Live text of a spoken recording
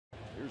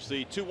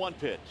Here's the 2-1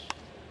 pitch.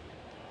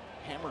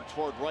 Hammered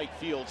toward right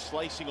field,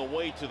 slicing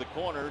away to the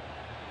corner.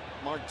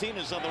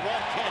 Martinez on the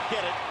run, can't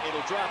get it.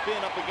 It'll drop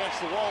in up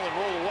against the wall and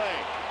roll away.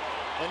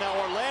 And now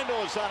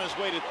Orlando is on his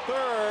way to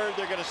third.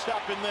 They're going to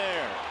stop him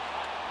there.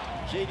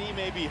 JD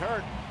may be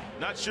hurt.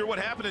 Not sure what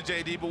happened to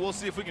JD, but we'll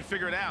see if we can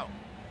figure it out.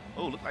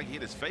 Oh, looked like he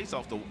hit his face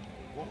off the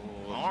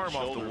arm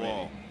off the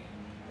wall. Maybe.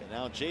 And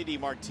now JD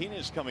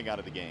Martinez coming out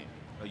of the game.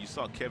 You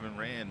saw Kevin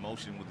Rand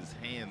motion with his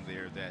hand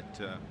there that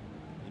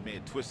he may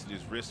have twisted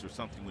his wrist or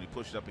something when he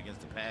pushed up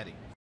against the padding.